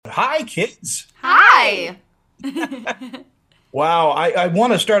Hi, kids. Hi. Wow, I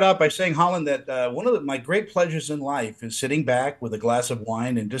want to start out by saying, Holland, that one of my great pleasures in life is sitting back with a glass of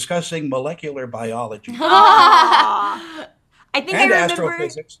wine and discussing molecular biology Aw. I think I and remember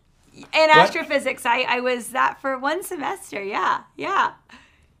astrophysics. in What? astrophysics, I was that for one semester. Yeah, yeah.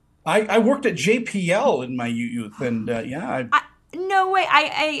 I worked at JPL in my youth, and yeah, I, no way.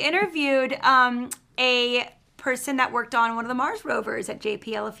 I interviewed a person that worked on one of the Mars rovers at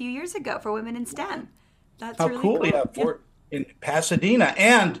JPL a few years ago for Women in STEM. That's how really cool! cool. Yeah, Yeah. for in Pasadena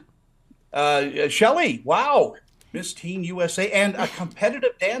and Shelley. Wow, Miss Teen USA and a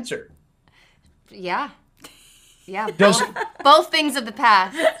competitive dancer. Yeah. Yeah. Does Both things of the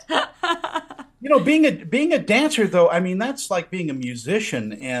past. being a dancer though, I mean that's like being a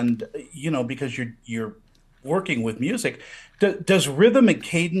musician and because you're working with music. Does rhythm and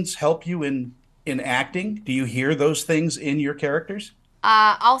cadence help you in acting? Do you hear those things in your characters?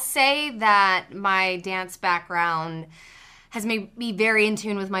 I'll say that my dance background has made me very in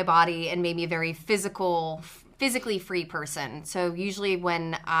tune with my body and made me a very physically free person. So usually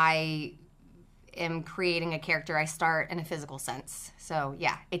when I am creating a character, I start in a physical sense. So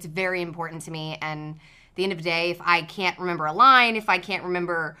yeah, it's very important to me. And at the end of the day, if I can't remember a line, if I can't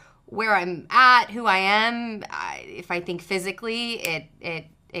remember where I'm at, who I am, if I think physically,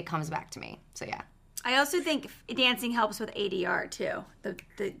 it comes back to me. So yeah. I also think dancing helps with ADR too.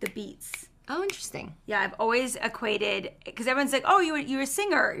 The beats. Oh, interesting. Yeah, I've always equated because everyone's like, "Oh, you're a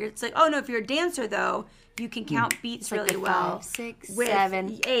singer." It's like, "Oh no, if you're a dancer though, you can count beats Like really the well." 5, 6, With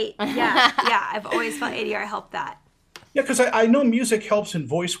 7. 8. Yeah, yeah. I've always felt ADR helped that. Yeah, because I know music helps in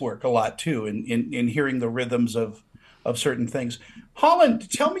voice work a lot too, in hearing the rhythms of certain things. Holland,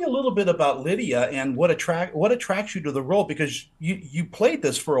 tell me a little bit about Lydia and what attracts you to the role, because you played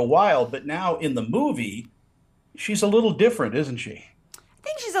this for a while, but now in the movie, she's a little different, isn't she? I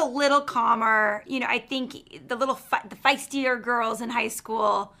think she's a little calmer. I think the feistier girls in high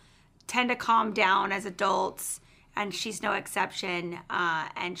school tend to calm down as adults, and she's no exception.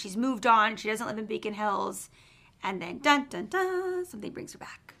 And she's moved on. She doesn't live in Beacon Hills, and then dun dun dun, something brings her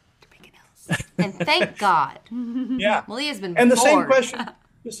back to Beacon Hills. And thank God. Yeah. Malia's been And bored.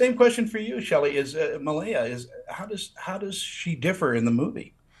 the same question for you, Shelley, is Malia is how does she differ in the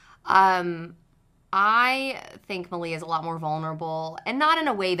movie? Um, I think Malia is a lot more vulnerable, and not in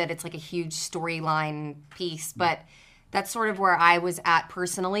a way that it's like a huge storyline piece, but that's sort of where I was at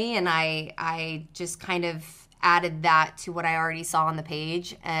personally, and I just kind of added that to what I already saw on the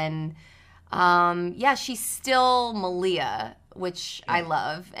page, and yeah, she's still Malia, which I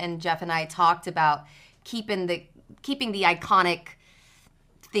love, and Jeff and I talked about keeping the iconic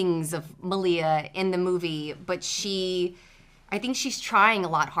things of Malia in the movie, but I think she's trying a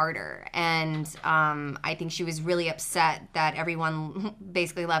lot harder, and I think she was really upset that everyone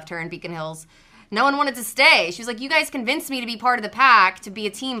basically left her in Beacon Hills. No one wanted to stay. She was like, "You guys convinced me to be part of the pack, to be a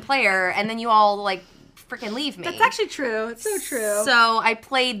team player, and then you all like freaking leave me." That's actually true. It's so true. So I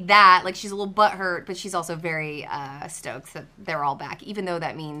played that. Like, she's a little butthurt, but she's also very stoked that they're all back, even though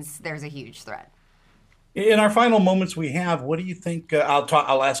that means there's a huge threat. In our final moments we have, what do you think?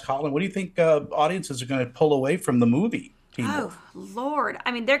 I'll ask Holland. What do you think audiences are going to pull away from the movie? Teen Oh, Wolf? Lord.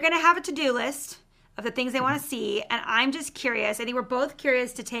 I mean, they're going to have a to-do list of the things they want to see, and I'm just curious. I think we're both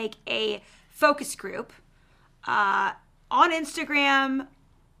curious to take a focus group on Instagram.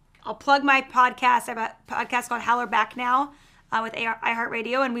 I'll plug my podcast. I have a podcast called Holler Back Now with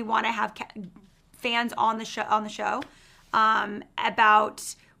iHeartRadio, and we want to have fans on the show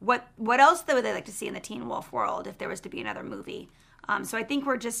about what else would they like to see in the Teen Wolf world if there was to be another movie. So I think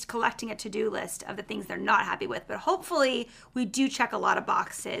we're just collecting a to-do list of the things they're not happy with, but hopefully we do check a lot of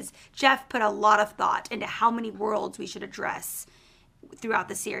boxes. Jeff put a lot of thought into how many worlds we should address throughout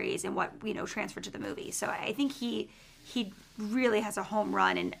the series and what transferred to the movie. So I think he really has a home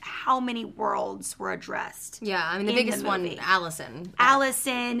run in how many worlds were addressed. Yeah, I mean, the biggest one, Allison.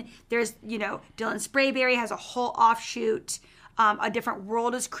 Allison, there's, Dylan Sprayberry has a whole offshoot. A different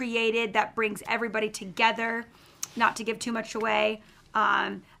world is created that brings everybody together, not to give too much away.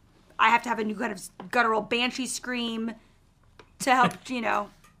 I have to have a new kind of guttural banshee scream to help,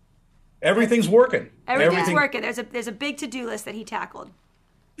 Everything's working. Everything's working. There's a big to-do list that he tackled.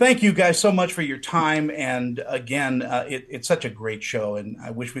 Thank you guys so much for your time. And again, it's such a great show, and I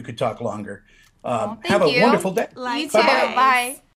wish we could talk longer. Have a you. wonderful day. You too. Likewise. Bye.